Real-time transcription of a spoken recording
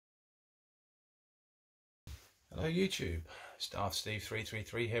Hello YouTube, Staff Steve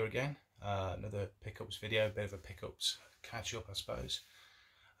 333 here again. Another pickups video, bit of a pickups catch up I suppose.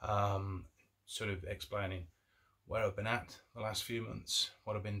 Sort of explaining where I've been at the last few months,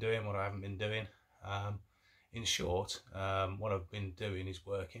 what I've been doing, what I haven't been doing. In short, what I've been doing is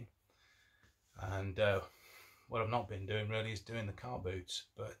working, and what I've not been doing really is doing the car boots,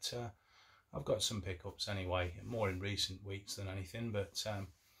 but I've got some pickups anyway, more in recent weeks than anything. But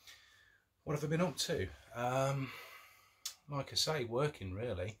what have I been up to? Like I say, working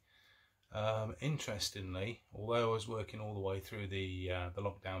really. Interestingly, although I was working all the way through the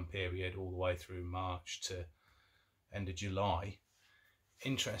lockdown period, all the way through March to end of July,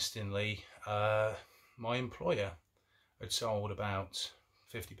 interestingly, my employer had sold about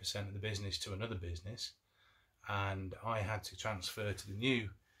 50% of the business to another business, and I had to transfer to the new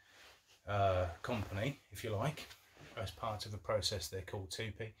company, if you like, as part of a process they call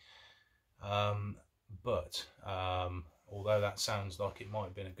 2P. But although that sounds like it might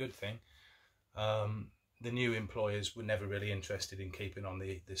have been a good thing, the new employers were never really interested in keeping on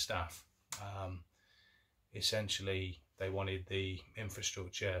the staff. Essentially, they wanted the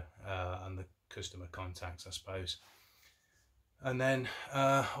infrastructure and the customer contacts, I suppose. And then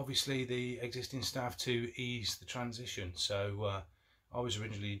obviously the existing staff to ease the transition. So I was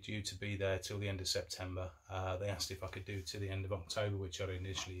originally due to be there till the end of September. They asked if I could do to the end of October, which I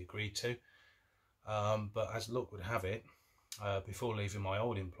initially agreed to. But as luck would have it, before leaving my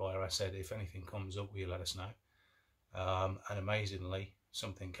old employer, I said, if anything comes up, will you let us know? And amazingly,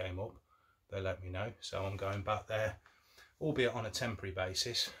 something came up. They let me know. So I'm going back there, albeit on a temporary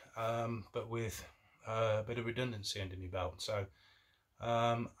basis, but with a bit of redundancy under my belt. So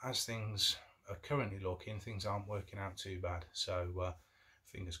as things are currently looking, things aren't working out too bad. So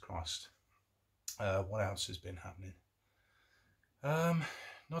fingers crossed. What else has been happening?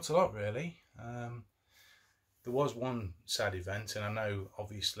 Not a lot really. There was one sad event, and I know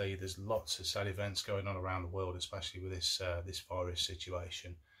obviously there's lots of sad events going on around the world, especially with this virus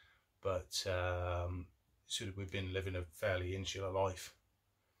situation. But sort of we've been living a fairly insular life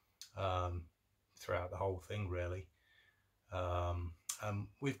throughout the whole thing, really.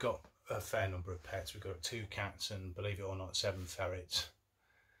 We've got a fair number of pets. We've got 2 cats and, believe it or not, 7 ferrets.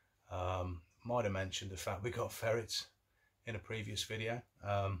 Might have mentioned the fact we got ferrets in a previous video.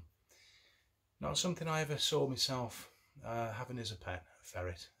 Not something I ever saw myself having as a pet, a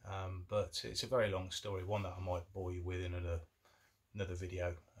ferret, but it's a very long story, one that I might bore you with in another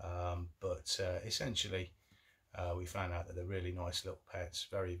video. But essentially, we found out that they're really nice little pets,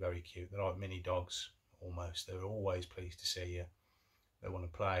 very, very cute. They're like mini dogs almost. They're always pleased to see you. They want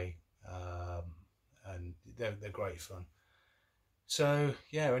to play, and they're great fun. So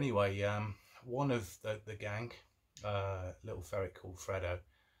yeah, anyway, one of the gang, little ferret called Fredo,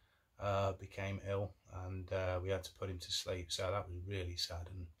 became ill, and we had to put him to sleep. So that was really sad.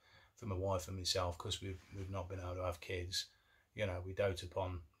 And for my wife and myself, because we've not been able to have kids, you know, we dote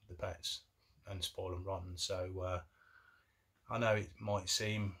upon the pets and spoil them rotten. So I know it might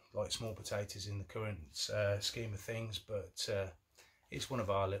seem like small potatoes in the current scheme of things, but it's one of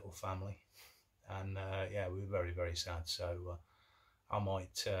our little family, and yeah, we were very, very sad. So I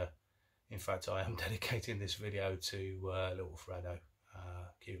might, in fact, I am dedicating this video to little Fredo.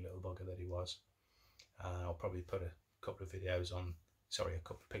 Cute little bugger that he was. I'll probably put a couple of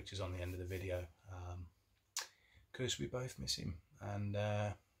pictures on the end of the video, because we both miss him, and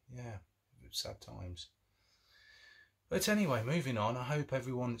yeah, sad times. But anyway, moving on. I hope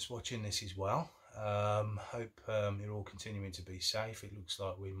everyone that's watching this is well. Hope you're all continuing to be safe. It looks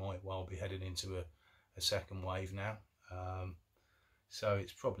like we might well be heading into a second wave now, so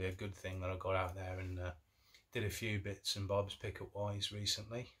it's probably a good thing that I got out there and did a few bits and bobs pickup wise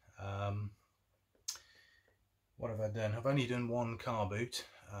recently. What have I done? I've only done one car boot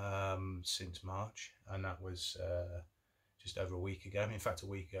since March, and that was just over a week ago. In fact, a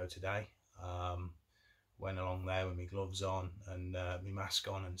week ago today. Went along there with my gloves on and my mask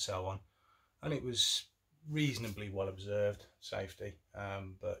on and so on, and it was reasonably well observed, safety,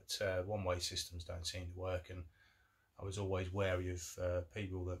 but one-way systems don't seem to work, and I was always wary of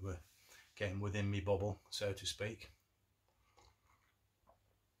people that were getting within me bubble, so to speak.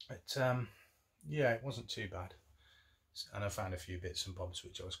 But yeah, it wasn't too bad, and I found a few bits and bobs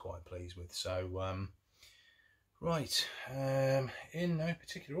which I was quite pleased with. So right, in no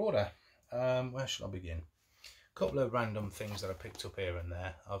particular order, where shall I begin? A couple of random things that I picked up here and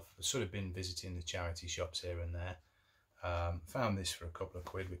there. I've sort of been visiting the charity shops here and there. Found this for a couple of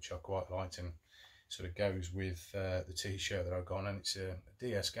quid, which I quite liked, and sort of goes with the t-shirt that I've got, and it's a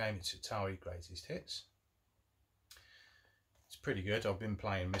DS game. It's Atari Greatest Hits. It's pretty good. I've been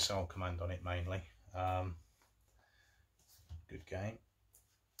playing Missile Command on it mainly. good game.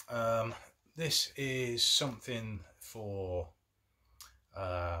 This is something for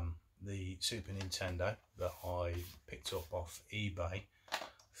the Super Nintendo that I picked up off eBay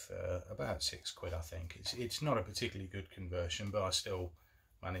for about £6, I think. It's not a particularly good conversion, but I still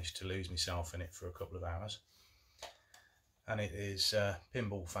managed to lose myself in it for a couple of hours. And it is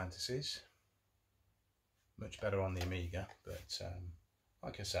Pinball Fantasies. Much better on the Amiga, but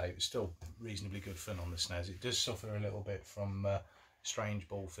like I say, it was still reasonably good fun on the SNES. It does suffer a little bit from strange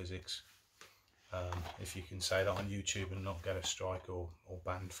ball physics, if you can say that on YouTube and not get a strike or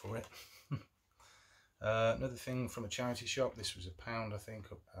banned for it. Another thing from a charity shop, this was £1, I think,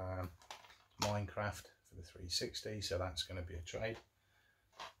 Minecraft for the 360, so that's going to be a trade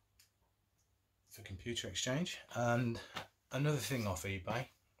for computer exchange. And another thing off eBay,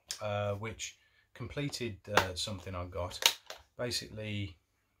 which completed something I got. Basically,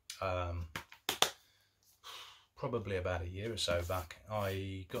 probably about a year or so back,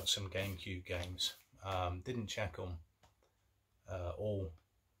 I got some GameCube games. Didn't check them all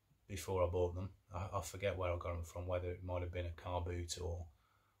before I bought them. I forget where I got them from, whether it might have been a car boot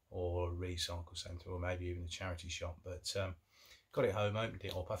or a recycle centre, or maybe even a charity shop. But got it home, opened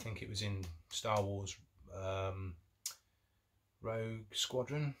it up. I think it was in Star Wars Rogue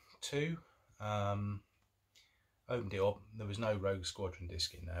Squadron 2. Opened it up, there was no Rogue Squadron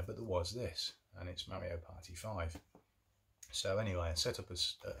disc in there, but there was this, and it's Mario Party 5. So anyway, I set up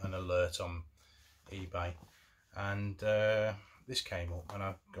an alert on eBay, and this came up, and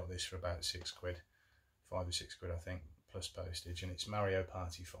I got this for about £6, £5 or £6 I think, plus postage, and it's Mario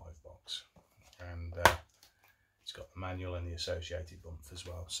Party 5 box, and it's got the manual and the associated bump as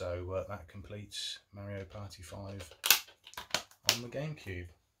well. So that completes Mario Party 5 on the GameCube.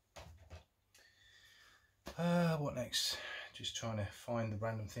 What next? Just trying to find the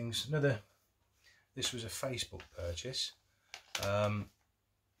random things. This was a Facebook purchase.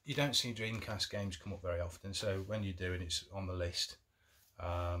 You don't see Dreamcast games come up very often, so when you do and it's on the list,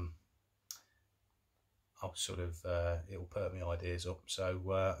 I'll sort of, it'll perk my ideas up. So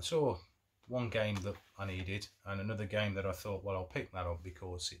I saw one game that I needed and another game that I thought, well, I'll pick that up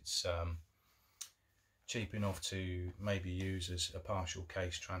because it's cheap enough to maybe use as a partial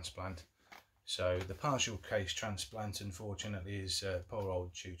case transplant. So the partial case transplant, unfortunately, is poor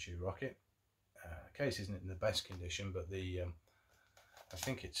old Choo Choo Rocket. The case isn't in the best condition, but I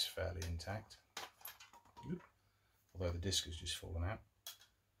think it's fairly intact. Although the disc has just fallen out.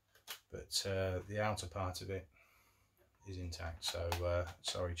 But the outer part of it is intact. So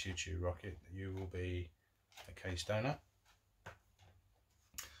sorry, Choo Choo Rocket, you will be a case donor.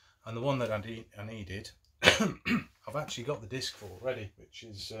 And the one that I needed, I've actually got the disc for already, which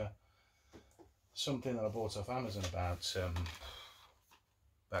is something that I bought off Amazon about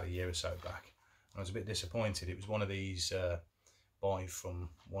a year or so back. I was a bit disappointed. It was one of these buy from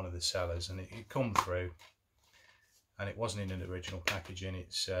one of the sellers, and it come through, and it wasn't in an original packaging.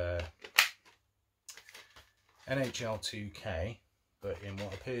 It's NHL 2K, but in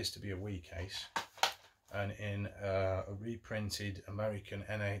what appears to be a Wii case, and in a reprinted American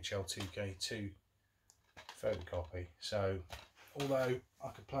NHL 2K2 photocopy. So although I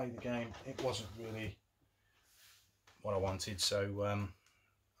could play the game, it wasn't really what I wanted, so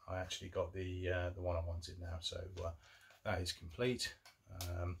I actually got the one I wanted now. So that is complete,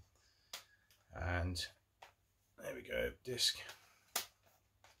 and there we go, disc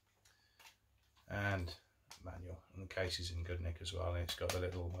and manual, and the case is in good nick as well, and it's got a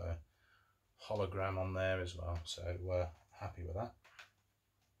little hologram on there as well, so happy with that.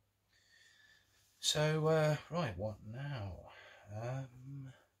 So right, what now?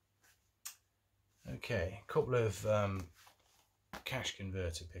 Okay, a couple of cash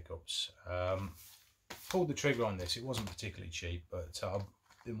converter pickups. Pulled the trigger on this. It wasn't particularly cheap, but I've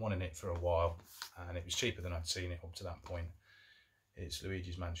been wanting it for a while, and it was cheaper than I'd seen it up to that point. It's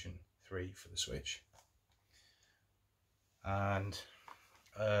Luigi's Mansion 3 for the Switch, and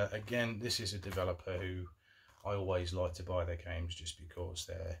again, this is a developer who I always like to buy their games just because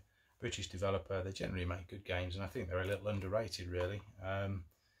they're British developer. They generally make good games, and I think they're a little underrated, really.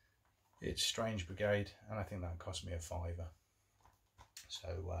 It's Strange Brigade, and I think that cost me a £5,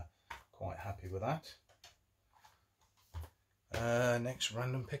 so quite happy with that. Next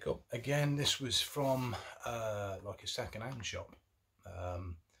random pickup, again, this was from like a second-hand shop.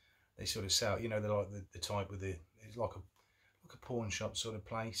 They sort of sell, you know, they're like the type with it's like a pawn shop sort of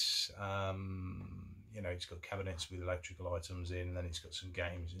place. You know, it's got cabinets with electrical items in, and then it's got some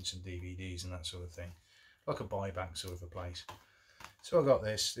games and some DVDs and that sort of thing, like a buyback sort of a place. So I got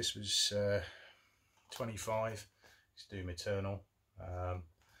this. This was 25. It's Doom Eternal.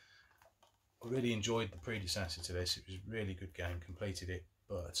 really enjoyed the predecessor to this. It was a really good game, completed it,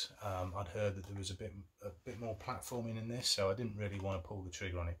 but I'd heard that there was a bit more platforming in this, so I didn't really want to pull the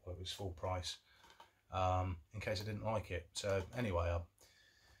trigger on it while it was full price, in case I didn't like it. So anyway, I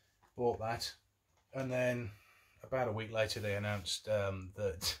bought that, and then about a week later they announced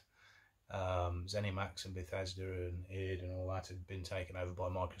that ZeniMax and Bethesda and id and all that had been taken over by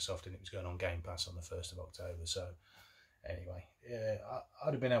Microsoft, and it was going on Game Pass on the 1st of October. So anyway, yeah,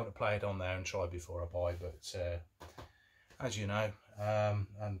 I'd have been able to play it on there and try before I buy, but as you know, and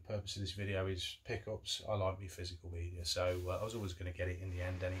the purpose of this video is pickups. I like my physical media, so I was always going to get it in the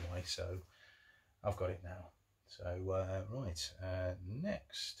end anyway, so I've got it now. So right,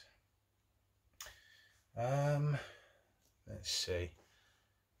 next, let's see.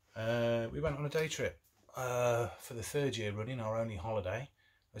 We went on a day trip for the 3rd year running. Our only holiday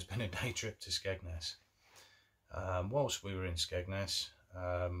has been a day trip to Skegness. Whilst we were in Skegness,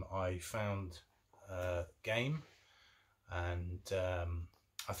 I found game, and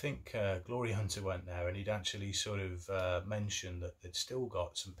I think Glory Hunter went there, and he'd actually sort of mentioned that they'd still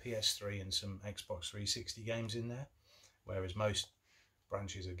got some PS3 and some Xbox 360 games in there, whereas most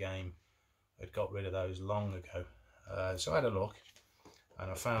branches of Game had got rid of those long ago. So I had a look, and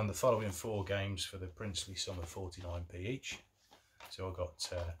I found the following 4 games for the princely sum of 49p each. So I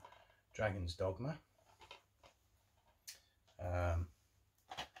got Dragon's Dogma,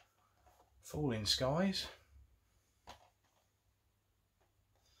 Falling Skies,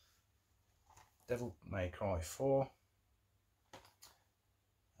 Devil May Cry 4,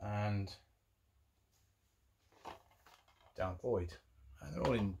 and Dark Void. And they're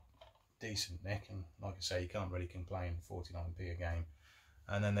all in decent nick, and like I say, you can't really complain. 49p a game.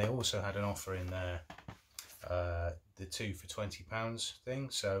 And then they also had an offer in there, the 2 for £20 thing.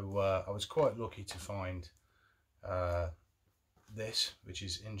 So I was quite lucky to find this, which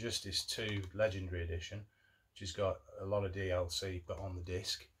is Injustice 2 Legendary Edition, which has got a lot of DLC but on the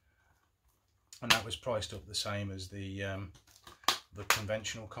disc, and that was priced up the same as the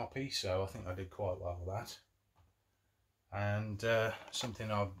conventional copy. So I think I did quite well with that. And something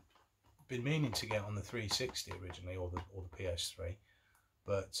I've been meaning to get on the 360 originally, or the PS3.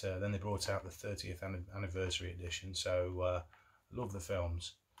 But then they brought out the 30th anniversary edition, so love the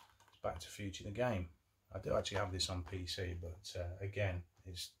films. It's Back to Future the game. I do actually have this on PC, but again,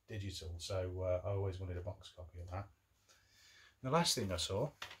 it's digital, so I always wanted a box copy of that. The last thing I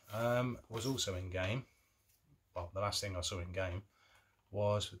saw was also in game. Well, the last thing I saw in game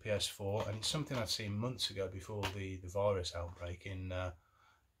was the PS4, and it's something I'd seen months ago before the virus outbreak in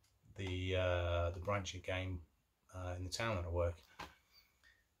the branch of Game in the town that I work.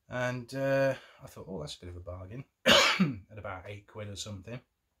 And I thought, oh, that's a bit of a bargain, at about £8 or something.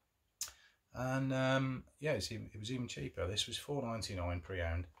 And yeah, it was even cheaper. This was £4.99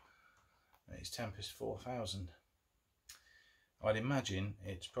 pre-owned. It's Tempest 4000. I'd imagine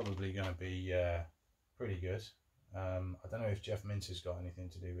it's probably going to be pretty good. I don't know if Jeff Minter's got anything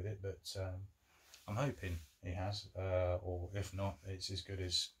to do with it, but I'm hoping he has. Or if not, it's as good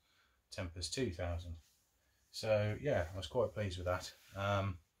as Tempest 2000. So yeah, I was quite pleased with that.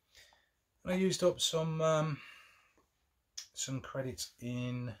 And I used up some credits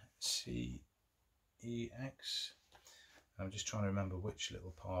in CEX. I'm just trying to remember which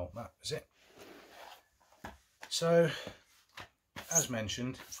little pile. That was it. So, as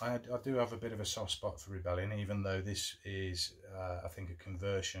mentioned, I do have a bit of a soft spot for Rebellion, even though this is, I think, a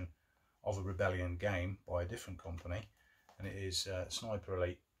conversion of a Rebellion game by a different company, and it is Sniper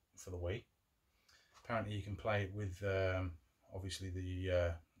Elite for the Wii. Apparently, you can play it with obviously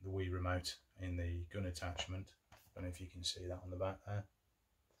the Wii remote in the gun attachment. I don't know if you can see that on the back there.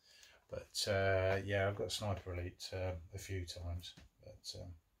 But yeah, I've got Sniper Elite a few times. But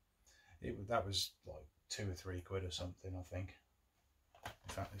that was like £2 or £3 or something, I think. In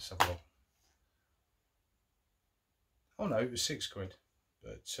fact, let's have a look. Oh no, it was £6.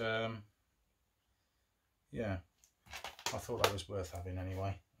 But yeah, I thought that was worth having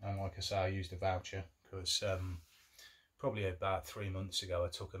anyway. And like I say, I used a voucher because probably about 3 months ago I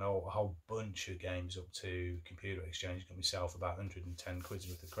took a whole bunch of games up to Computer Exchange, got myself about 110 quid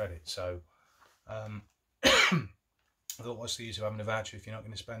worth of credit. So I thought, what's the use of having a voucher if you're not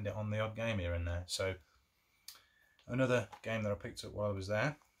going to spend it on the odd game here and there? So another game that I picked up while I was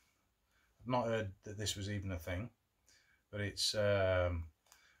there. I've not heard that this was even a thing, but it's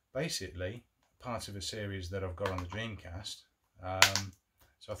basically part of a series that I've got on the Dreamcast.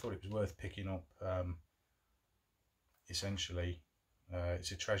 So I thought it was worth picking up. Essentially,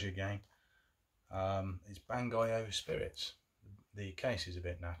 it's a treasure game. It's Bangai-O Spirits. The case is a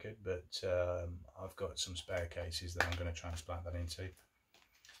bit knackered, but I've got some spare cases that I'm going to transplant that into.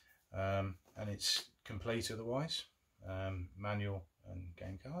 and it's complete otherwise. Manual and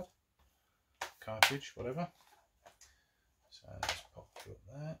game card, cartridge, whatever. So let's pop it up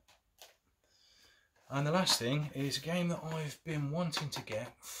there. And the last thing is a game that I've been wanting to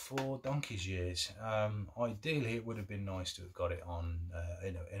get for donkey's years. Ideally, it would have been nice to have got it on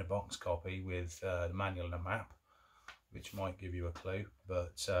in a box copy with the manual and a map, which might give you a clue.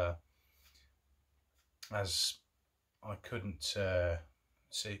 But as I couldn't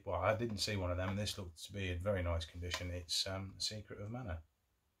see, well, I didn't see one of them, and this looked to be in very nice condition. It's Secret of Mana.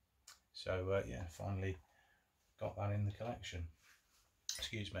 So yeah, finally got that in the collection.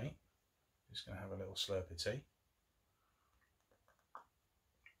 Excuse me. Just going to have a little slurp of tea.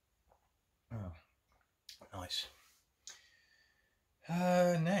 Oh, nice.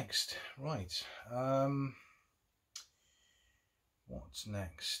 Next, right. What's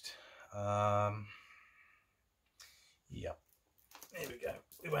next? Yep. Here we go.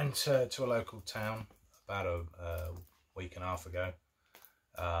 We went to a local town about a week and a half ago.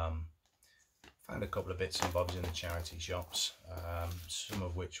 Found a couple of bits and bobs in the charity shops, some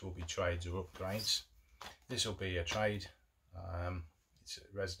of which will be trades or upgrades. This will be a trade. It's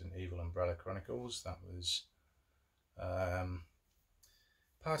Resident Evil Umbrella Chronicles. That was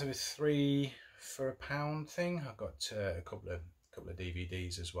part of a 3 for £1 thing. I've got a couple of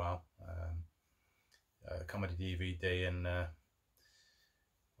DVDs as well. A comedy DVD and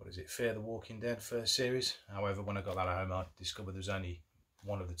what is it? Fear the Walking Dead first series. However, when I got that at home, I discovered there's only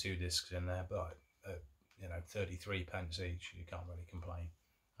one of the 2 discs in there, but you know, 33 pence each, you can't really complain.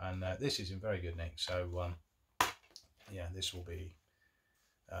 And this is in very good nick, so yeah, this will be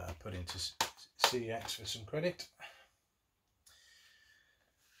put into CEX for some credit.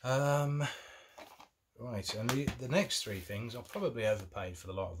 Right, and the next 3 things, I'll probably overpaid for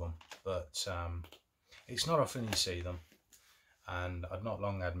the lot of them, but it's not often you see them, and I'd not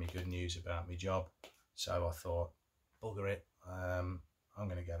long had me good news about my job, so I thought, bugger it, I'm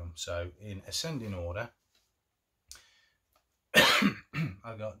going to get them. So in ascending order,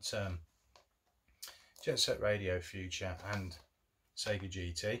 I got Jet Set Radio Future and Sega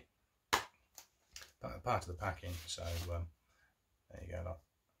GT, part of the packing. So there you go,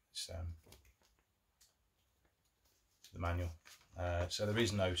 it's the manual. So there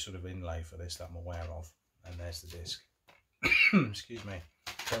is no sort of inlay for this that I'm aware of, and there's the disc. Excuse me,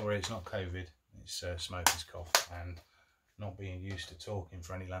 don't worry, it's not COVID, it's smoker's cough and not being used to talking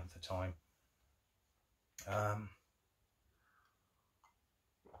for any length of time.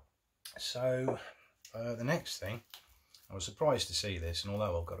 So the next thing, I was surprised to see this, and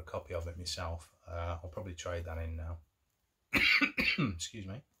although I've got a copy of it myself, I'll probably trade that in now. Excuse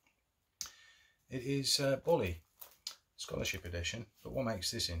me. It is Bully Scholarship Edition, but what makes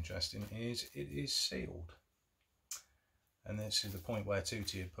this interesting is it is sealed. And this is the point where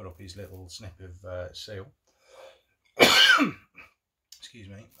Tootie had put up his little snip of seal. Excuse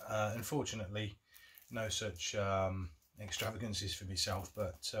me. Unfortunately, no such extravagances for myself,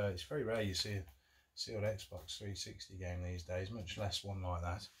 but it's very rare you see a sealed Xbox 360 game these days, much less one like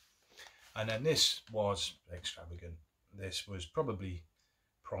that. And then this was extravagant. This was probably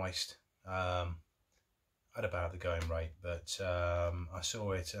priced at about the going rate, but I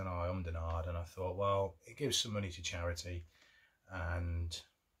saw it and I ummed and ahed, and I thought, well, it gives some money to charity, and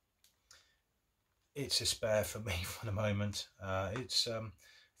it's a spare for me for the moment. It's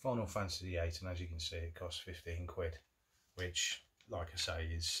Final Fantasy VIII, and as you can see, it costs 15 quid, which, like I say,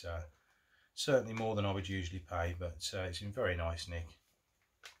 is certainly more than I would usually pay, but it's in very nice nick.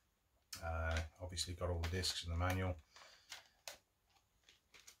 Obviously got all the discs and the manual.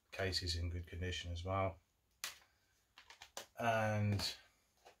 Case is in good condition as well. And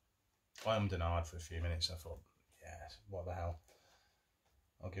I ummed and ahed for a few minutes. I thought, yeah, what the hell?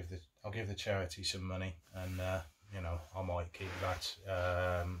 I'll give the charity some money, and you know, I might keep that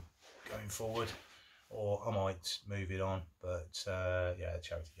going forward, or I might move it on. But yeah, the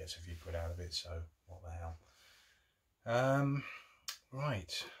charity gets a few quid out of it, so what the hell?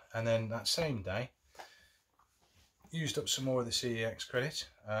 Right, and then that same day, used up some more of the CEX credit.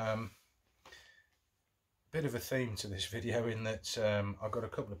 Bit of a theme to this video in that I got a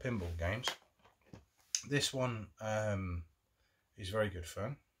couple of pinball games. This one is very good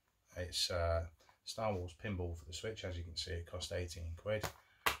fun. It's Star Wars Pinball for the Switch. As you can see, it cost 18 quid,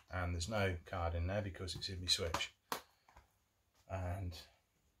 and there's no card in there because it's in my Switch, and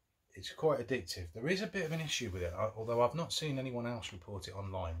it's quite addictive. There is a bit of an issue with it, although I've not seen anyone else report it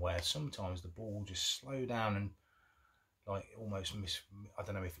online, where sometimes the ball will just slow down and like almost I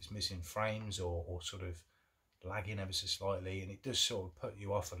don't know if it's missing frames or sort of lagging ever so slightly, and it does sort of put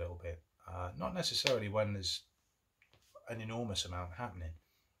you off a little bit. Not necessarily when there's an enormous amount happening,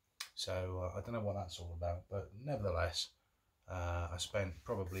 So I don't know what that's all about, but nevertheless, I spent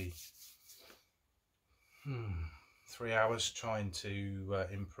probably 3 hours trying to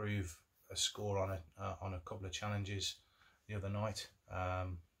improve a score on a couple of challenges the other night.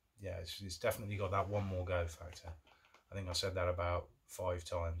 Yeah, it's definitely got that one more go factor. I think I said that about 5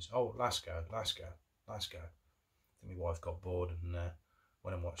 times. Oh, last go. I think my wife got bored and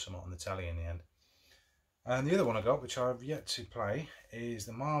went and watched something on the telly in the end. And the other one I got, which I've yet to play, is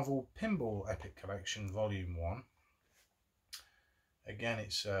the Marvel Pinball Epic Collection Volume 1. Again,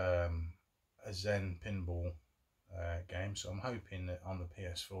 it's a Zen pinball game, so I'm hoping that on the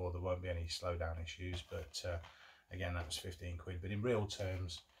PS4 there won't be any slowdown issues, but again, that was 15 quid. But in real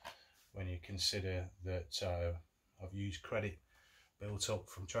terms, when you consider that I've used credit built up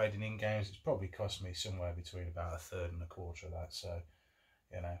from trading in games, it's probably cost me somewhere between about a third and a quarter of that. So,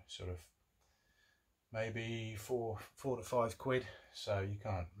 you know, sort of maybe four to 5 quid. So you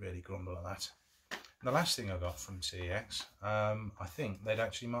can't really grumble at that. And the last thing I got from CEX, I think they'd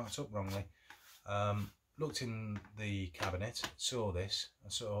actually marked up wrongly. Looked in the cabinet, saw this, I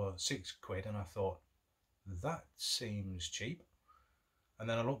saw 6 quid, and I thought, that seems cheap. And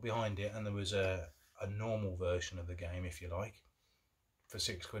then I looked behind it, and there was a normal version of the game, if you like, for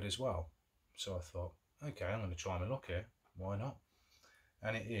 6 quid as well. So I thought, okay, I'm going to try my luck here. Why not?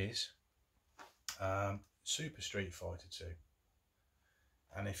 And it is Super Street Fighter 2.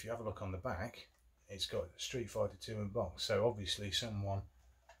 And if you have a look on the back, it's got Street Fighter 2 in box. So obviously someone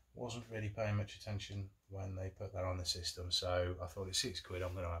wasn't really paying much attention when they put that on the system. So I thought, it's 6 quid,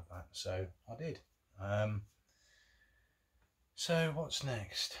 I'm going to have that. So I did. So what's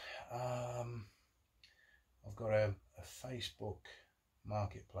next? I've got a Facebook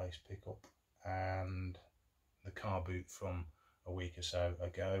Marketplace pickup and the car boot from a week or so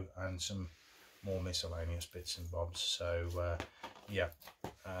ago, and some more miscellaneous bits and bobs. So yeah,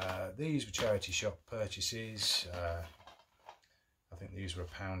 these were charity shop purchases. I think these were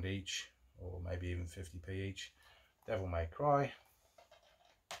 £1 each, or maybe even 50p each. Devil May Cry,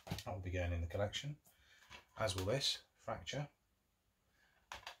 that will be going in the collection, as will this, Fracture.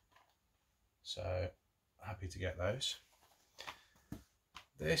 So happy to get those.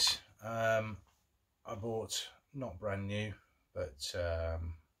 This I bought, not brand new, but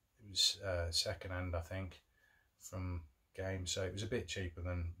it was second hand, I think, from Games, so it was a bit cheaper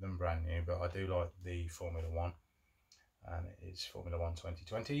than brand new, but I do like the Formula 1, and it is Formula 1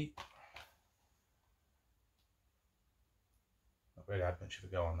 2020. Not really had much of a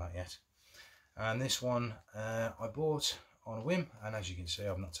go on that yet. And this one I bought on a whim, and as you can see,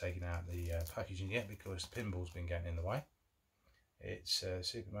 I've not taken out the packaging yet because the pinball's been getting in the way. It's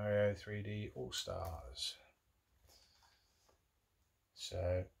Super Mario 3D All-Stars.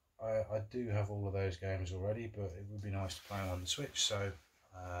 So I do have all of those games already, but it would be nice to play them on the Switch, so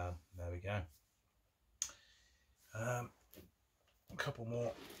there we go. A couple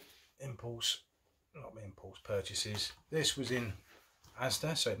more impulse purchases. This was in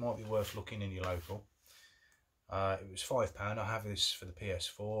Asda, so it might be worth looking in your local. It was £5. I have this for the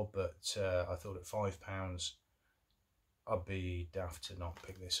PS4, but I thought at £5 I'd be daft to not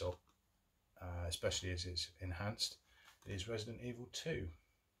pick this up, especially as it's enhanced. It is Resident Evil 2.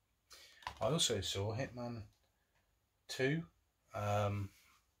 I also saw Hitman 2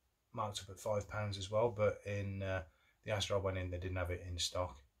 marked up at £5 as well, but in the Asda I went in, they didn't have it in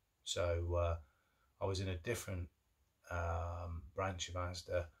stock. So I was in a different branch of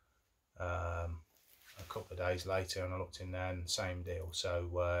Asda a couple of days later, and I looked in there and same deal. So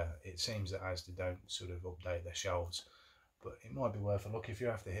it seems that Asda don't sort of update their shelves, but it might be worth a look if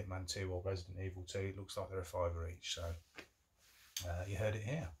you're after Hitman 2 or Resident Evil 2. It looks like they're £5 each, so you heard it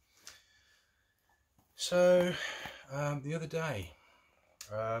here. So the other day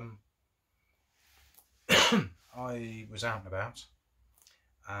I was out and about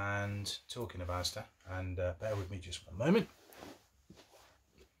and talking of Asda, and bear with me just one moment.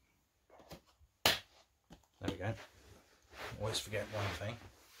 There we go. Always forget one thing.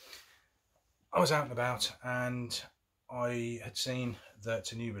 I was out and about and I had seen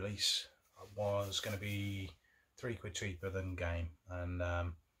that a new release was going to be £3 cheaper than Game, and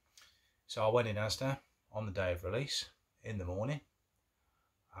so I went in Asda on the day of release in the morning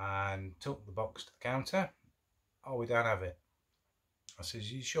and took the box to the counter. Oh, we don't have it. I says,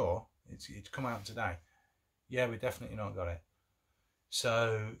 you sure? It's come out today. Yeah, we definitely not got it.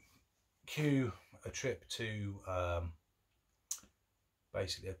 So cue a trip to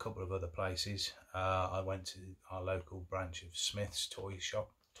basically a couple of other places. I went to our local branch of Smith's toy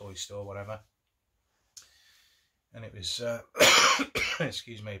shop, toy store, whatever, and it was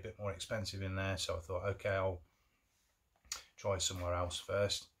excuse me, a bit more expensive in there. So I thought, okay, I'll try somewhere else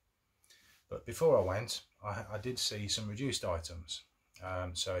first. But before I went, I did see some reduced items.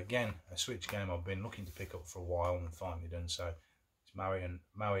 So again, a Switch game I've been looking to pick up for a while and finally done so. It's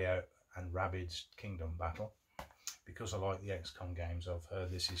Mario and Rabbids Kingdom Battle. Because I like the XCOM games, I've heard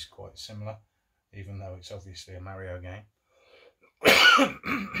this is quite similar, even though it's obviously a Mario game.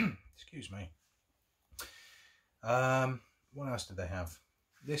 Excuse me. What else did they have?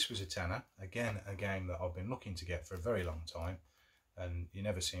 This was a tenner. Again, a game that I've been looking to get for a very long time, and you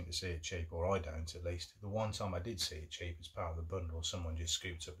never seem to see it cheap, or I don't at least. The one time I did see it cheap as part of the bundle, someone just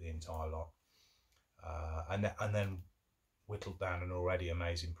scooped up the entire lot, and then whittled down an already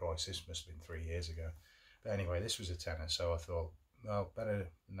amazing price. This must have been 3 years ago. But anyway, this was a tenner, so I thought, well, better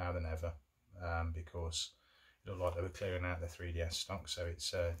now than ever, because it looked like they were clearing out their 3DS stock. So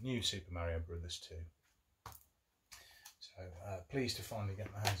it's new Super Mario Brothers 2. So pleased to finally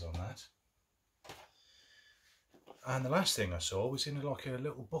get my hands on that. And the last thing I saw was in like a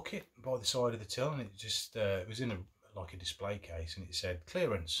little bucket by the side of the till, and it just it was in like a display case, and it said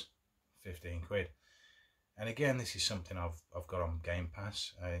clearance, 15 quid. And again, this is something I've got on Game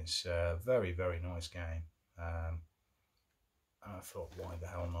Pass, and it's a very, very nice game. And I thought, why the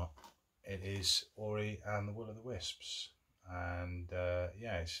hell not? It is Ori and the Will of the Wisps, and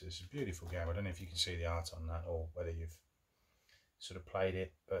yeah, it's a beautiful game. I don't know if you can see the art on that, or whether you've sort of played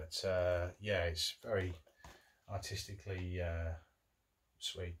it, but yeah, it's very artistically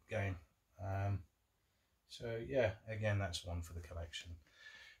sweet game. So yeah, again, that's one for the collection.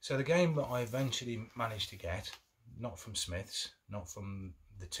 So the game that I eventually managed to get, not from Smith's, not from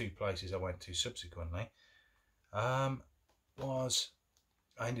the 2 places I went to subsequently, was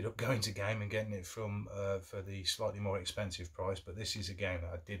I ended up going to Game and getting it from for the slightly more expensive price. But this is a game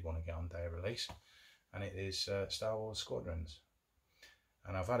that I did want to get on day of release, and it is Star Wars Squadrons.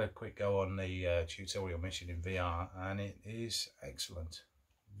 And I've had a quick go on the tutorial mission in VR, and it is excellent.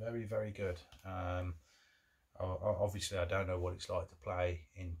 Very, very good. Obviously, I don't know what it's like to play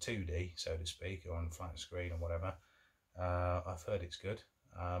in 2D, so to speak, or on flat screen or whatever. I've heard it's good,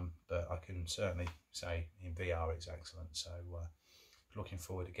 but I can certainly say in VR it's excellent. So looking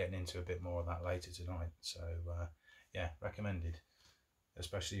forward to getting into a bit more of that later tonight. So yeah, recommended,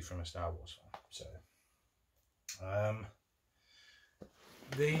 especially from a Star Wars fan. So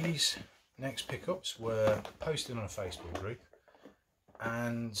these next pickups were posted on a Facebook group,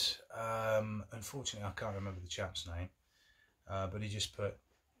 and unfortunately I can't remember the chap's name, but he just put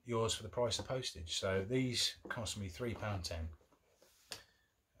yours for the price of postage. So these cost me £3.10,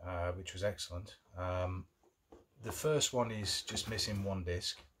 which was excellent. The first one is just missing 1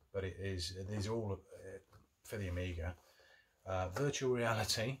 disc, but these are all for the Amiga. Virtual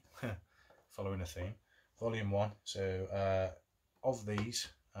Reality, following a theme, Volume 1. So of these,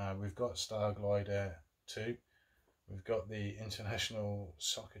 we've got Star Glider 2, we've got the International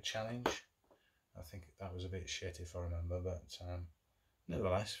Soccer Challenge. I think that was a bit shit if I remember, but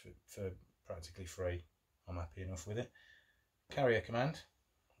nevertheless, for practically free, I'm happy enough with it. Carrier Command,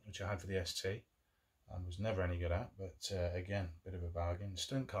 which I had for the ST, and was never any good at, but again, bit of a bargain.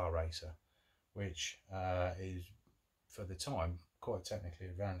 Stunt Car Racer, which is, for the time, quite technically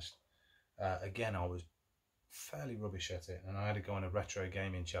advanced. Again, I was fairly rubbish at it, and I had to go on a retro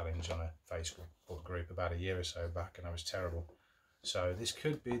gaming challenge on a Facebook group about a year or so back, and I was terrible. So this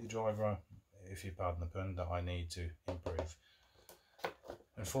could be the driver, if you pardon the pun, that I need to improve.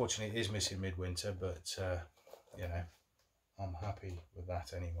 Unfortunately, it is missing Midwinter, but you know, I'm happy with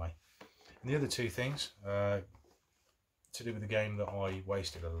that anyway. And the other 2 things to do with the game that I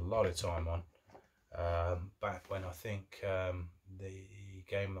wasted a lot of time on back when I think the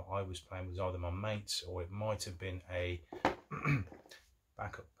game that I was playing was either my mate's, or it might have been a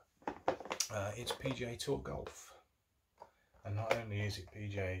backup. It's PGA Tour Golf, and not only is it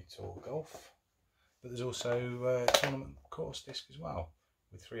PGA Tour Golf, but there's also a tournament course disc as well,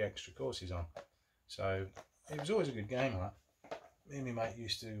 with 3 extra courses on. So it was always a good game, that. Me and my mate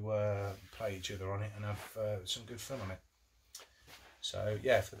used to play each other on it and have some good fun on it. So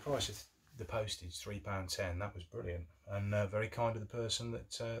yeah, for the price of the postage, £3.10, that was brilliant, and very kind of the person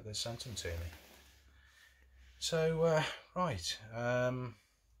that sent them to me. So right,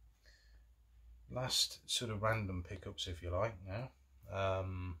 last sort of random pickups, if you like, now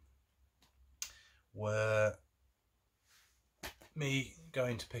were me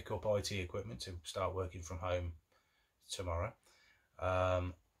going to pick up IT equipment to start working from home tomorrow.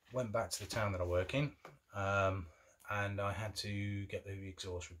 Went back to the town that I work in, and I had to get the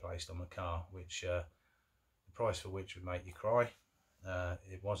exhaust replaced on my car, which the price for which would make you cry.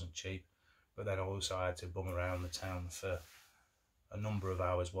 It wasn't cheap, but then I also had to bum around the town for a number of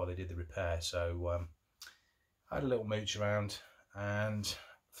hours while they did the repair. So I had a little mooch around, and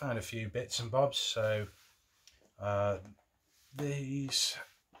found a few bits and bobs. So these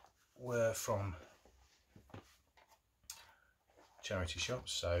were from charity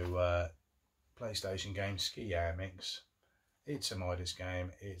shops. So PlayStation game, Ski Air Mix. It's a Midas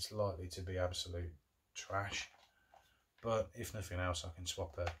game. It's likely to be absolute trash, but if nothing else, I can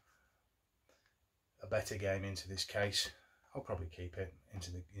swap a better game into this case. I'll probably keep it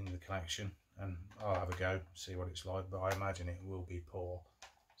in the collection, and I'll have a go, see what it's like, but I imagine it will be poor.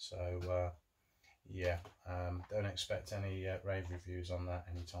 So yeah, don't expect any rave reviews on that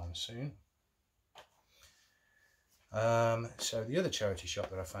anytime soon. So the other charity shop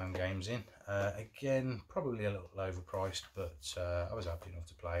that I found games in, again, probably a little overpriced, but I was happy enough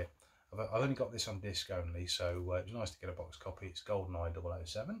to play it. I've only got this on disc only, so it was nice to get a box copy. It's GoldenEye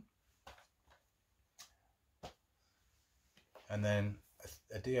 007. And then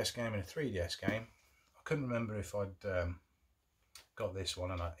a DS game and a 3DS game. I couldn't remember if I'd got this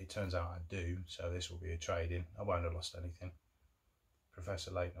one, and it turns out I do, so this will be a trade-in. I won't have lost anything.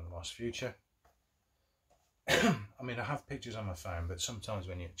 Professor Layton and the Lost Future. I mean, I have pictures on my phone, but sometimes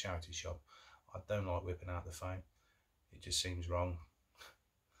when you're at a charity shop, I don't like whipping out the phone. It just seems wrong.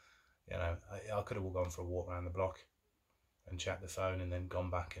 You know, I could have gone for a walk around the block and checked the phone and then gone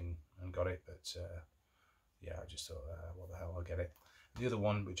back and got it, but yeah, I just thought, what the hell, I'll get it. The other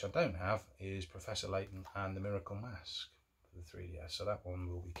one, which I don't have, is Professor Layton and the Miracle Mask for the 3DS, so that one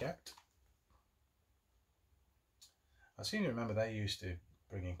will be kept. I seem to remember they used to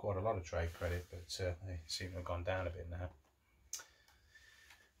bring in quite a lot of trade credit, but they seem to have gone down a bit now.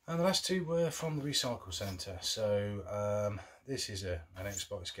 And the last two were from the Recycle Centre. So this is an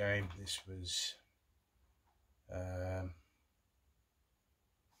Xbox game. This was,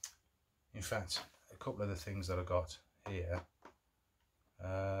 in fact, a couple of the things that I got here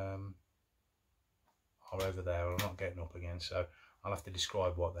are over there. I'm not getting up again, so I'll have to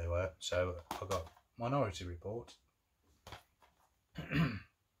describe what they were. So I got Minority Report.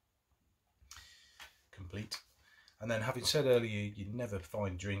 Complete. And then, having said earlier you'd never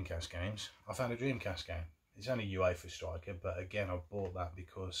find Dreamcast games, I found a Dreamcast game. It's only UEFA Striker, but again I bought that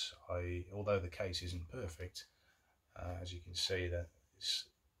because although the case isn't perfect, as you can see that it's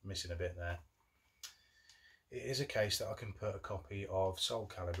missing a bit there, it is a case that I can put a copy of Soul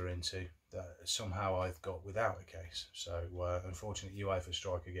Calibur into that somehow I've got without a case. So unfortunately UEFA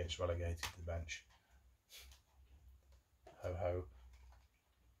Striker gets relegated to the bench. Ho ho.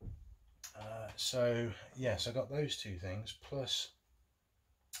 So yes, I got those two things plus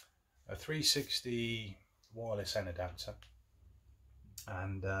a 360 wireless N adapter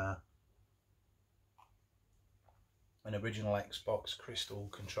and an original Xbox Crystal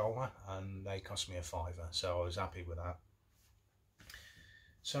controller, and they cost me £5, so I was happy with that.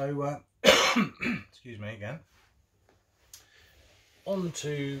 So excuse me again, on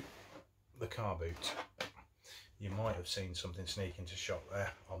to the car boot. You might have seen something sneak into shop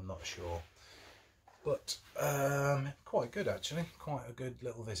there, I'm not sure, but quite good actually, quite a good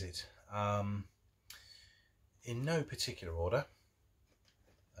little visit. In no particular order,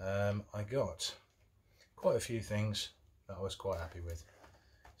 I got quite a few things that I was quite happy with,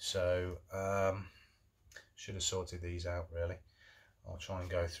 so should have sorted these out really. I'll try and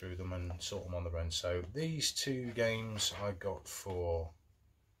go through them and sort them on the run. So these two games I got for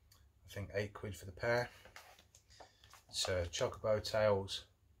I think £8 for the pair. So Chocobo Tales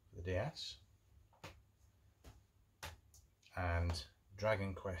for the DS and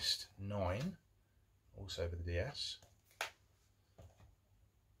Dragon Quest 9 also for the DS.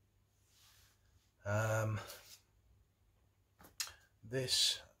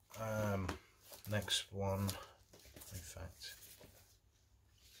 This next one, in fact,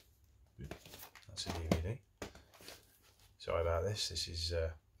 that's a DVD. Sorry about this. This is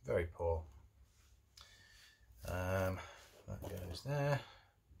very poor. That goes there.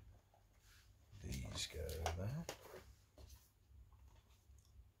 These go there.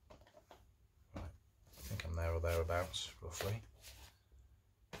 Right, I think I'm there or thereabouts, roughly.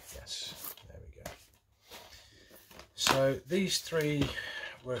 Yes, there we go. So these three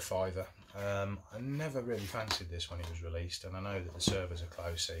were a £5. I never really fancied this when it was released, and I know that the servers are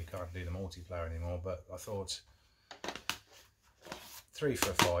closed, so you can't do the multiplayer anymore, but I thought 3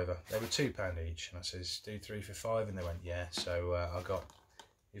 for a £5. They were £2 each, and I says, do 3 for £5, and they went, yeah. So I got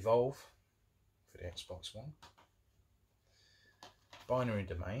Evolve for the Xbox One, Binary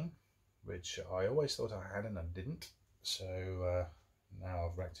Domain, which I always thought I had and I didn't, so now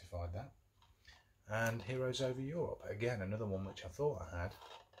I've rectified that, and Heroes Over Europe, again another one which I thought I had,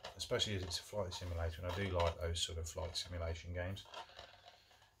 especially as it's a flight simulator, and I do like those sort of flight simulation games.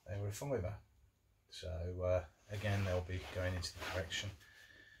 They were a £5, so again they'll be going into the collection.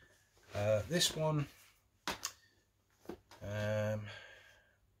 This one,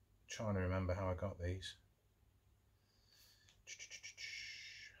 trying to remember how I got these.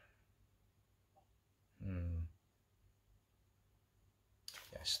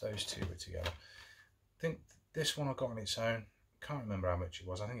 Yes, those two were together. I think this one I got on its own. Can't remember how much it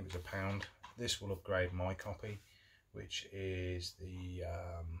was. I think it was £1. This will upgrade my copy, which is the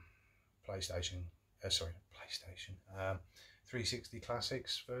PlayStation 360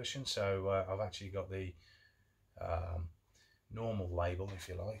 Classics version. So I've actually got the normal label, if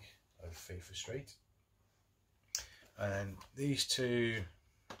you like, of FIFA Street. And these two,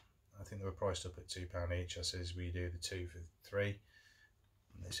 I think they were priced up at £2 each. I says, we do the 2 for 3.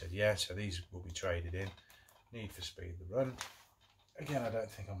 And they said, yeah, so these will be traded in. Need for Speed the Run. Again, I don't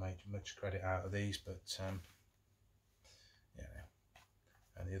think I made much credit out of these, but yeah.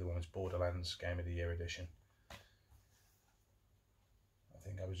 And the other one was Borderlands Game of the Year edition. I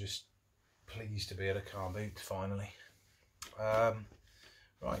think I was just pleased to be at a car boot finally.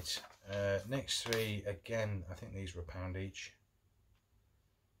 Right, next three, again, I think these were £1 each.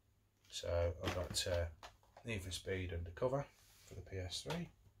 So I've got Need for Speed Undercover for the PS3,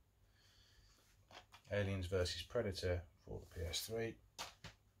 Aliens vs Predator for the PS3,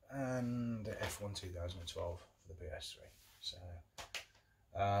 and F1 2012 for the PS3. So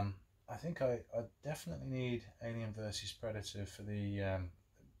I think I definitely need Alien vs Predator for the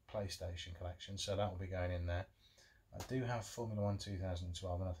PlayStation collection, so that will be going in there. I do have Formula 1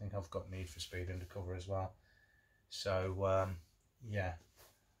 2012, and I think I've got Need for Speed Undercover as well. So yeah,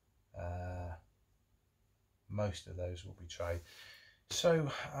 most of those will be trade. So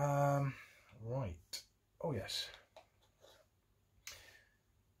right, oh yes,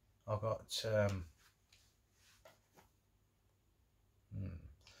 I've got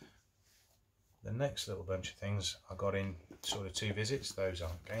the next little bunch of things I got in sort of 2 visits. Those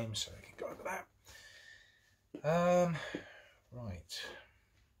aren't games, so I can go over that. Right.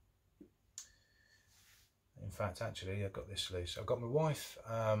 In fact, actually, I got this loose. I got my wife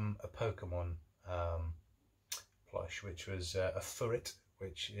a Pokemon plush, which was a ferret,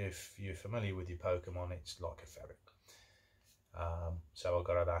 which, if you're familiar with your Pokemon, it's like a ferret. So I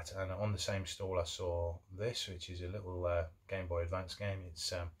got her that, and on the same stall I saw this, which is a little Game Boy Advance game.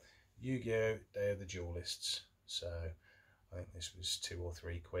 It's Yu-Gi-Oh! Day of the Duelists. So I think this was £2 or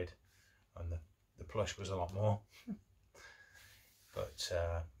 £3, and the plush was a lot more. But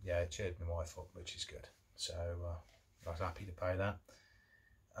yeah, it cheered my wife up, which is good. So I was happy to pay that.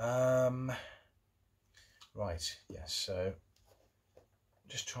 Right, yes, so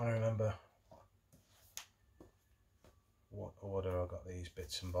just trying to remember what order I got these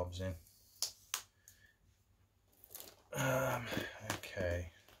bits and bobs in.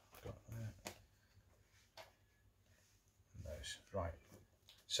 Okay, got that. And those, right.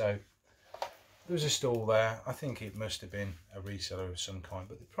 So there was a stall there. I think it must have been a reseller of some kind,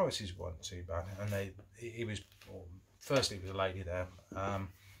 but the prices weren't too bad. And it was, well, firstly, it was a lady there,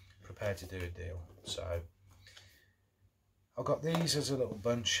 prepared to do a deal. So I got these as a little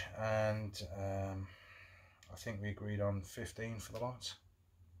bunch, and I think we agreed on 15 for the lot,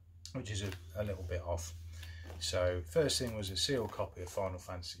 which is a little bit off. So first thing was a sealed copy of Final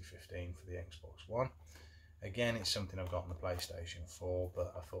Fantasy 15 for the Xbox One. Again, it's something I've got on the PlayStation 4,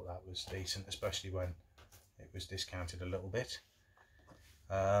 but I thought that was decent, especially when it was discounted a little bit.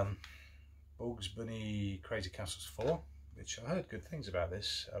 Bugs Bunny Crazy Castles 4, which I heard good things about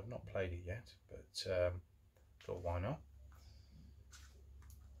this. I've not played it yet, but thought why not.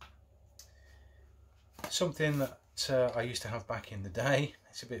 Something that I used to have back in the day.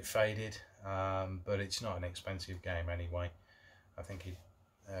 It's a bit faded, but it's not an expensive game anyway. I think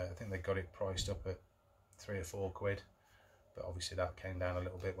they got it priced up at £3 or £4, but obviously that came down a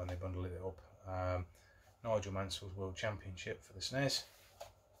little bit when they bundled it up. Nigel Mansell's World Championship for the SNES.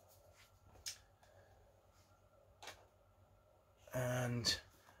 And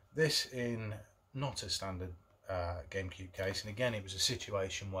this in not a standard GameCube case, and again it was a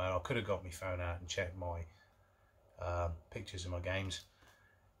situation where I could have got my phone out and checked my pictures of my games,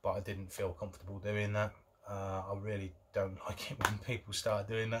 but I didn't feel comfortable doing that. I really don't like it when people start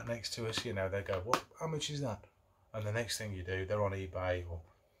doing that next to us. You know, they go, "What? How much is that?" And the next thing you do, they're on eBay or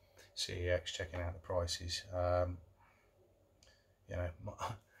CEX checking out the prices. You know,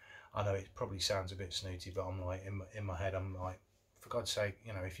 I know it probably sounds a bit snooty, but I'm like, in my head, I'm like, for God's sake,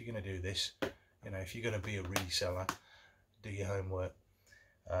 you know, if you're going to do this, you know, if you're going to be a reseller, do your homework.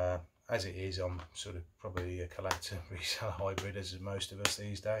 As it is, I'm sort of probably a collector reseller hybrid, as most of us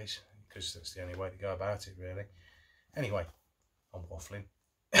these days, because that's the only way to go about it, really. Anyway, I'm waffling.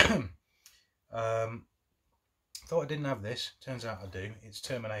 thought I didn't have this. Turns out I do. It's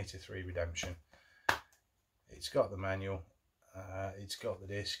Terminator 3 Redemption. It's got the manual. It's got the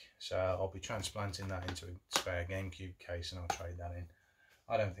disc. So I'll be transplanting that into a spare GameCube case and I'll trade that in.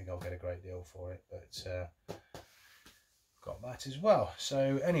 I don't think I'll get a great deal for it, but got that as well.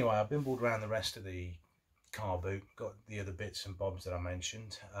 So anyway, I bimbled around the rest of the car boot, got the other bits and bobs that I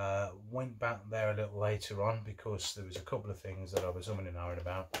mentioned. Went back there a little later on because there was a couple of things that I was umming and ahhing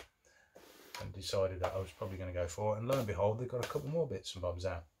about and decided that I was probably going to go for it. And lo and behold, they've got a couple more bits and bobs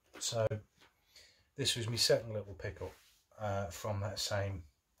out. So this was my second little pickup from that same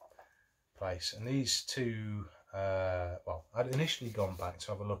place. And these two, well, I'd initially gone back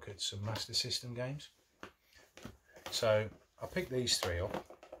to have a look at some Master System games. So I picked these three up.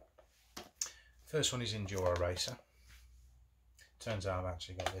 First one is Enduro Racer. Turns out I've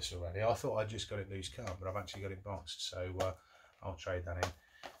actually got this already. I thought I just got it loose can't, but I've actually got it boxed, so I'll trade that in.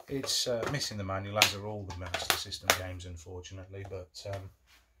 It's missing the manual, as are all the Master System games, unfortunately, but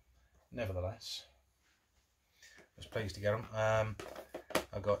nevertheless, I was pleased to get them.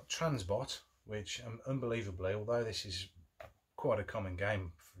 I got Transbot, which unbelievably, although this is quite a common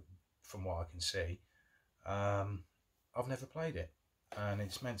game from what I can see, I've never played it, and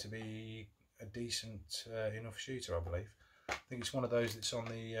it's meant to be a decent enough shooter, I believe. I think it's one of those that's on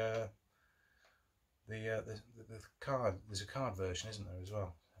the card. There's a card version, isn't there, as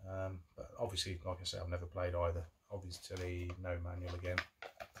well? But obviously, like I say, I've never played either. Obviously, no manual again.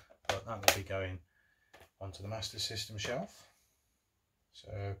 But that will be going onto the Master System shelf.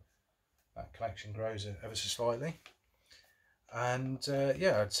 So that collection grows ever so slightly. And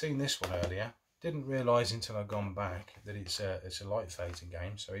yeah, I'd seen this one earlier. Didn't realise until I'd gone back that it's a light fighting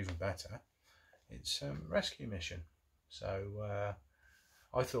game, so even better. It's Rescue Mission. So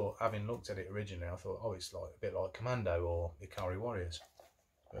I thought, having looked at it originally, I thought, oh, it's like a bit like Commando or Ikari Warriors.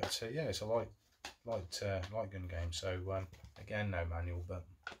 But yeah, it's a light gun game. So again, no manual, but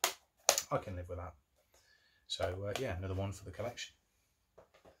I can live with that. So yeah, another one for the collection.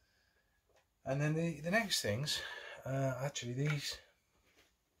 And then the next things, actually these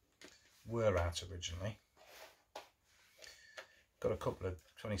were out originally. Got a couple of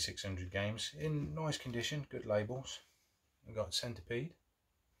 2600 games in nice condition, good labels. We've got Centipede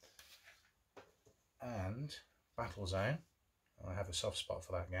and Battlezone. I have a soft spot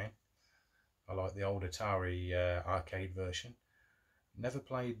for that game. I like the old Atari arcade version. Never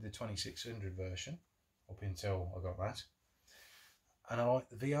played the 2600 version up until I got that. And I like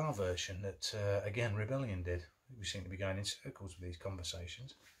the VR version that, again, Rebellion did. We seem to be going in circles with these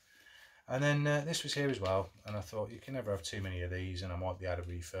conversations. And then this was here as well, and I thought you can never have too many of these, and I might be able to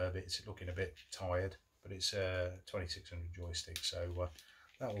refurb it. It's looking a bit tired, but it's a 2600 joystick, so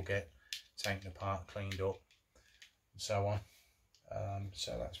that will get taken apart, cleaned up, and so on.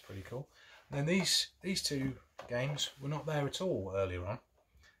 So that's pretty cool. And then these two games were not there at all earlier on,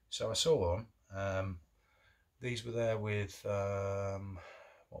 so I saw them. These were there with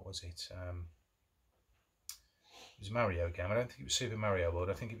what was it? It was a Mario game. I don't think it was Super Mario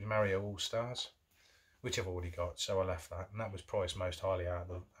World. I think it was Mario All Stars, which I've already got. So I left that, and that was priced most highly out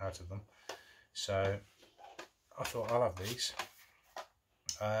of them. So I thought I'll have these.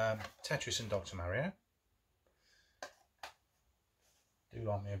 Tetris and Dr. Mario. Do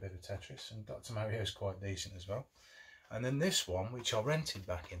like me a bit of Tetris, and Dr. Mario is quite decent as well. And then this one, which I rented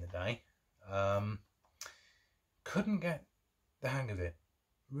back in the day, couldn't get the hang of it.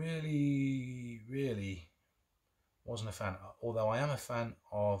 Really wasn't a fan, although I am a fan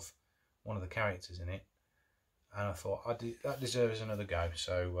of one of the characters in it, and I thought that deserves another go,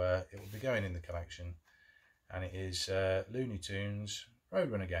 so it will be going in the collection. And it is Looney Tunes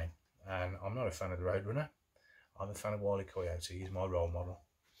Roadrunner game, and I'm not a fan of the Roadrunner. I'm a fan of Wile E. Coyote. He's my role model.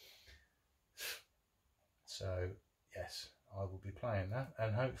 So yes, I will be playing that,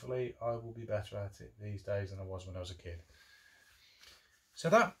 and hopefully I will be better at it these days than I was when I was a kid. So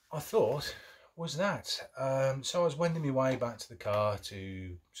that, I thought, was that. So I was wending my way back to the car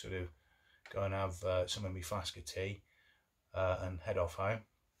to sort of go and have some of my Flasker tea and head off home.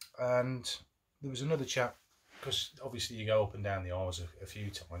 And there was another chap, because obviously you go up and down the aisles a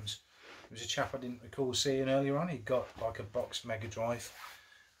few times. There was a chap I didn't recall seeing earlier on. He'd got like a boxed Mega Drive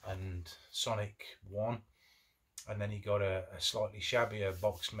and Sonic 1. And then he got a slightly shabbier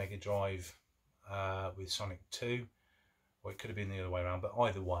boxed Mega Drive with Sonic 2. Or it could have been the other way around, but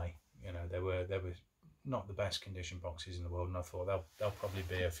either way, you know, they were not the best condition boxes in the world, and I thought they'll probably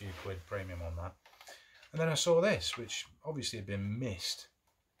be a few quid premium on that. And then I saw this, which obviously had been missed,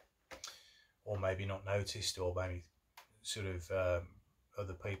 or maybe not noticed, or maybe sort of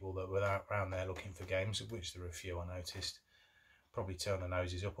other people that were out around there looking for games, of which there were a few I noticed, probably turned their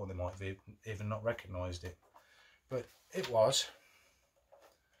noses up, or they might have even not recognised it. but it was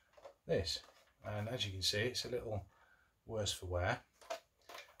this, and as you can see, it's a little worse for wear,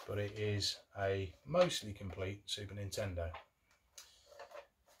 but it is a mostly complete Super Nintendo.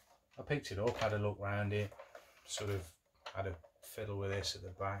 I picked it up, had a look around it, sort of had a fiddle with this at the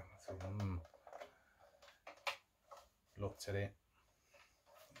back, thought, looked at it,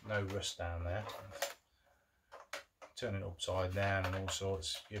 no rust down there, turning it upside down and all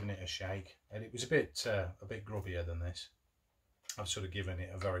sorts, giving it a shake, and it was a bit grubbier than this. I've sort of given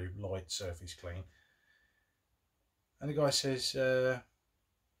it a very light surface clean, and the guy says,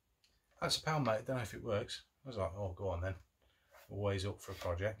 that's £1 mate, don't know if it works. I was like, oh, go on then, always up for a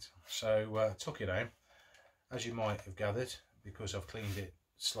project. So took it home, as you might have gathered, because I've cleaned it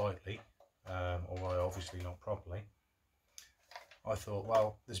slightly, although obviously not properly. I thought,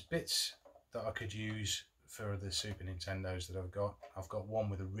 well, there's bits that I could use for the Super Nintendos that I've got. I've got one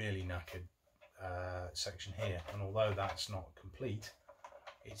with a really knackered section here, and although that's not complete,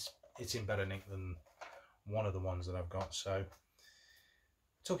 it's in better nick than one of the ones that I've got. So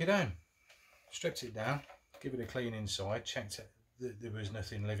took it home, stripped it down, give it a clean inside, checked that there was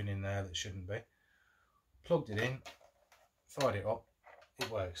nothing living in there that shouldn't be, plugged it in, fired it up. It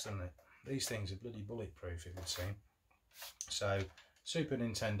works, doesn't it? These things are bloody bulletproof, it would seem. So Super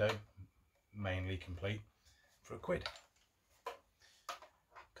Nintendo mainly complete for £1.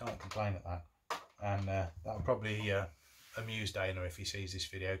 Can't complain at that. And that'll probably amuse Dana if he sees this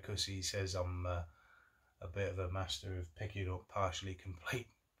video, because he says I'm a bit of a master of picking up partially complete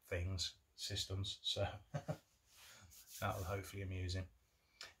things, systems, so that'll hopefully amuse him.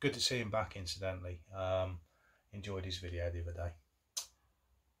 Good to see him back, incidentally. Enjoyed his video the other day.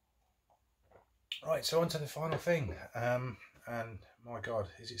 Right, so on to the final thing, and my God,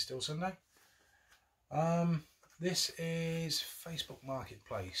 is it still Sunday? This is Facebook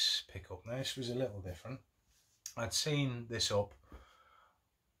Marketplace pickup. Now, this was a little different. I'd seen this up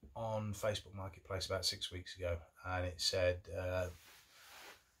on Facebook Marketplace about 6 weeks ago, and it said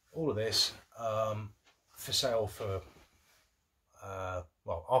all of this for sale for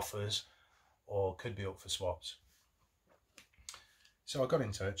well, offers, or could be up for swaps. So I got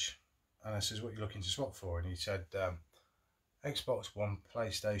in touch and I says, what are you looking to swap for? And he said Xbox One,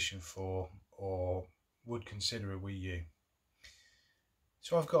 PlayStation 4, or would consider a Wii U.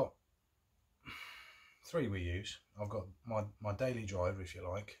 So I've got 3 Wii U's. I've got my daily driver, if you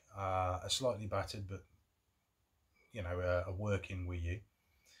like, a slightly battered but, you know, a working Wii U.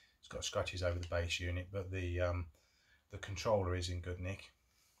 It's got scratches over the base unit, but the controller is in good nick.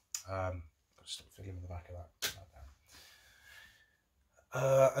 Got to stop fiddling with the back of that.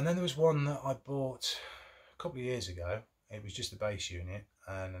 And then there was one that I bought a couple of years ago. It was just the base unit,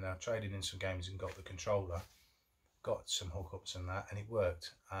 and then I traded in some games and got the controller, got some hookups and that, and it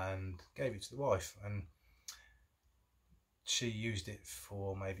worked, and gave it to the wife, and she used it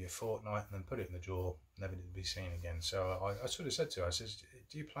for maybe a fortnight and then put it in the drawer, never to be seen again. So I sort of said to her, I says,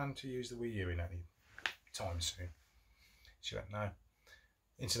 do you plan to use the Wii U in any time soon? She went, no.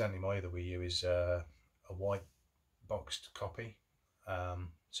 Incidentally, my other Wii U is a white boxed copy,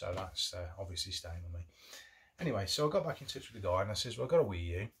 so that's obviously staying on me. Anyway, so I got back in touch with the guy and I says, well, I got a Wii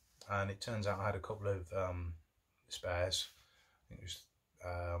U, and it turns out I had a couple of spares. I think it was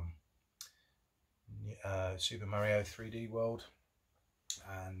Super Mario 3D World,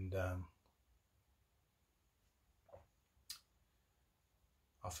 and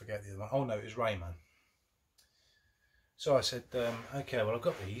I forget the other one. Oh no, it was Rayman. So I said, okay, well, I've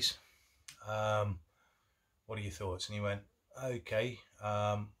got these. What are your thoughts? And he went, okay,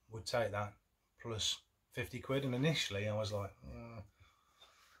 we'll take that plus 50 quid. And initially I was like,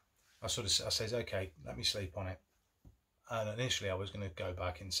 I says, okay, let me sleep on it. And initially I was going to go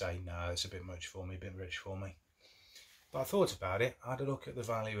back and say, no, it's a bit much for me, a bit rich for me. But I thought about it. I had a look at the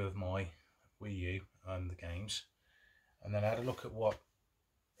value of my Wii U and the games, and then I had a look at what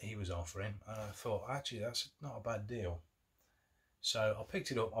he was offering, and I thought, actually, that's not a bad deal. So I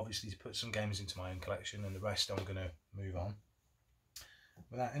picked it up, obviously, to put some games into my own collection, and the rest I'm going to move on.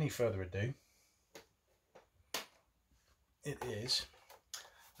 Without any further ado, it is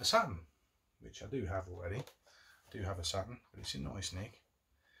a Saturn, which I do have already. I do have a Saturn, but it's in nice nick.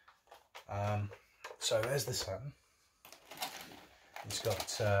 So there's the Saturn. It's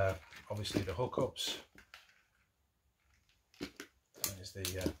got obviously the hookups. There's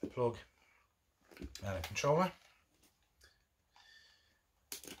the plug and a controller.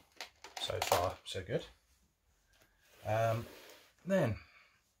 So far, so good. Then,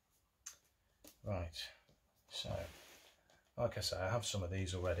 right, so like I say, I have some of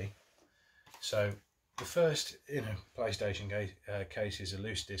these already. So the first in a PlayStation case is a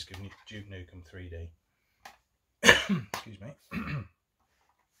loose disc of Duke Nukem 3D. excuse me,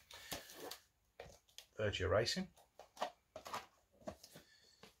 Virtua Racing,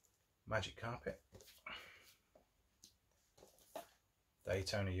 Magic Carpet,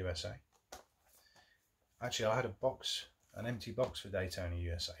 Daytona USA. Actually, I had a box, an empty box for Daytona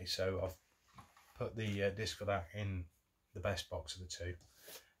USA, so I've put the disc for that in the best box of the two.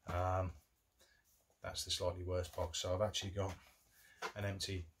 That's the slightly worse box, so I've actually got an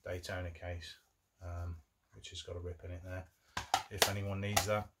empty Daytona case, which has got a rip in it there. If anyone needs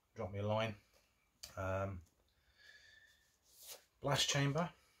that, drop me a line. Blast Chamber,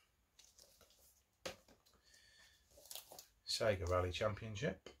 Sega Rally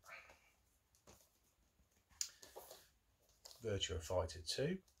Championship, Virtua Fighter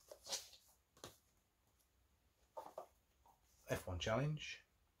 2, F1 Challenge,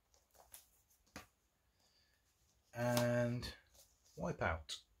 and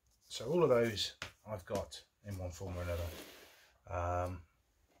Wipeout. So all of those I've got in one form or another. I'm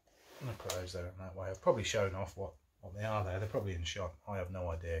going to put those there in that way. I've probably shown off what they are there. They're probably in shot. I have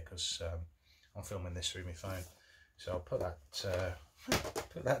no idea because I'm filming this through my phone. So I'll put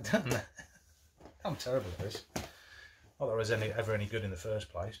that down there. I'm terrible at this. Not that I was ever any good in the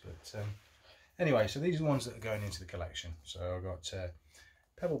first place, but anyway, so these are the ones that are going into the collection. So I've got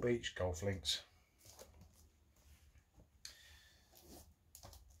Pebble Beach Golf Links,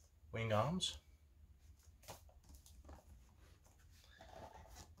 Wing Arms,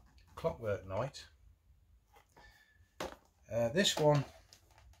 Clockwork Knight. This one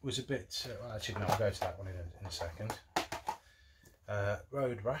was a bit, well, actually no, I'll go to that one in a second.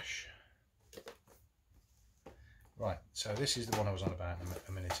 Road Rash. Right, so this is the one I was on about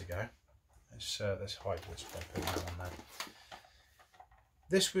a minute ago. Let's hide this by putting that on there.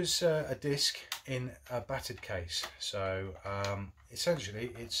 This was a disc in a battered case. So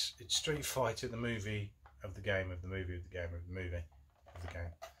essentially it's Street Fighter, the movie of the game of the movie of the game of the movie of the game.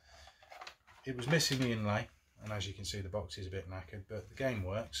 It was missing the inlay, and as you can see the box is a bit knackered, but the game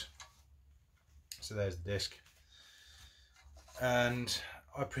works. So there's the disc, and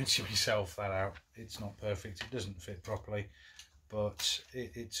I printed myself that out. It's not perfect, it doesn't fit properly, but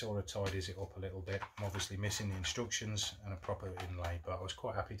it sort of tidies it up a little bit. I'm obviously missing the instructions and a proper inlay, but I was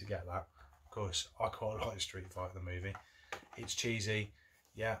quite happy to get that. Of course, I quite like Street Fighter the movie. It's cheesy,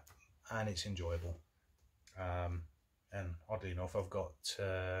 yeah, and it's enjoyable. And oddly enough, I've got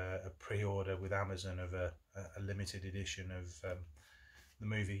a pre-order with Amazon of a limited edition of the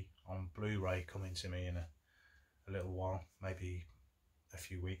movie on Blu-ray coming to me in a little while, maybe a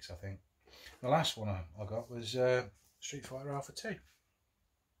few weeks, I think. The last one I got was Street Fighter Alpha 2,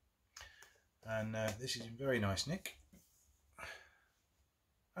 and this is in very nice nick,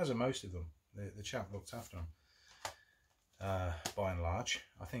 as are most of them. The chap looked after them by and large.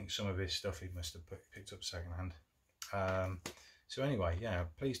 I think some of his stuff he must have picked up second hand. So anyway, yeah,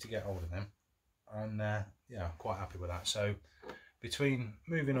 pleased to get hold of them, and yeah, I'm quite happy with that. So between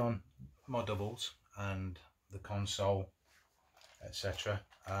moving on my doubles and the console, etc.,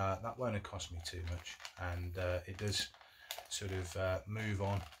 that won't have cost me too much, and it does sort of move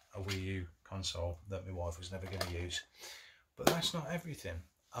on a Wii U console that my wife was never going to use. But that's not everything.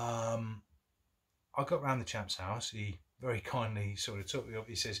 I got round the chap's house. He very kindly sort of took me up.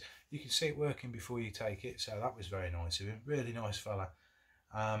 He says, you can see it working before you take it. So that was very nice of him. Really nice fella.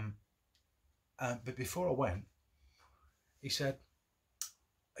 But before I went, he said,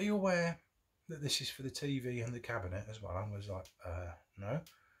 are you aware that this is for the TV and the cabinet as well? I was like, no.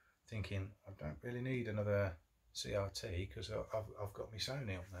 Thinking, I don't really need another CRT because I've got my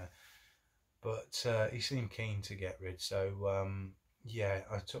Sony up there. But he seemed keen to get rid. So yeah,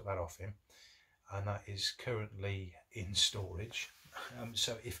 I took that off him. And that is currently in storage.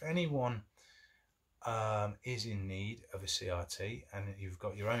 So if anyone is in need of a CRT and you've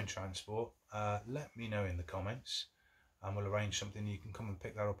got your own transport, let me know in the comments, and we'll arrange something. You can come and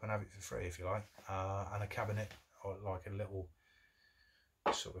pick that up and have it for free if you like, and a cabinet, or like a little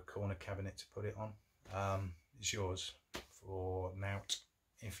sort of corner cabinet to put it on. It's yours for nout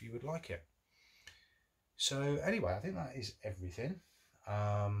if you would like it. So anyway, I think that is everything.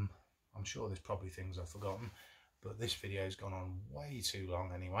 I'm sure there's probably things I've forgotten, but this video's gone on way too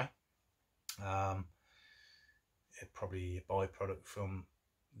long anyway. It probably a byproduct from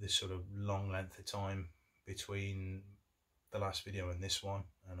this sort of long length of time between the last video and this one,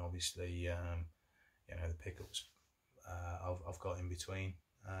 and obviously you know, the pickups I've got in between,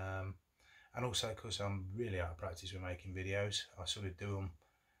 and also because I'm really out of practice with making videos. I sort of do them,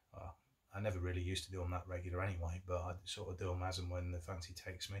 I never really used to do them that regular anyway, but I sort of do them as and when the fancy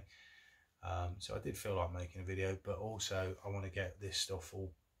takes me. So I did feel like making a video, but also I want to get this stuff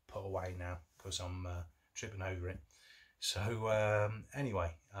all put away now because I'm tripping over it. So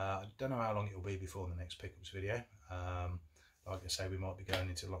anyway, I don't know how long it will be before the next pickups video. Like I say, we might be going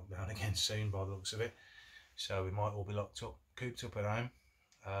into lockdown again soon by the looks of it. So we might all be locked up, cooped up at home,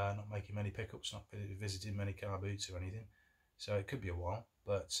 not making many pickups, not visiting many car booths or anything. So it could be a while,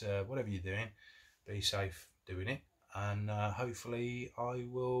 but whatever you're doing, be safe doing it. And hopefully I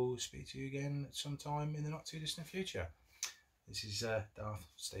will speak to you again sometime in the not too distant future. This is Darth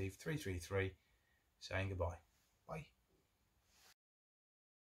Steve 333 saying goodbye. Bye.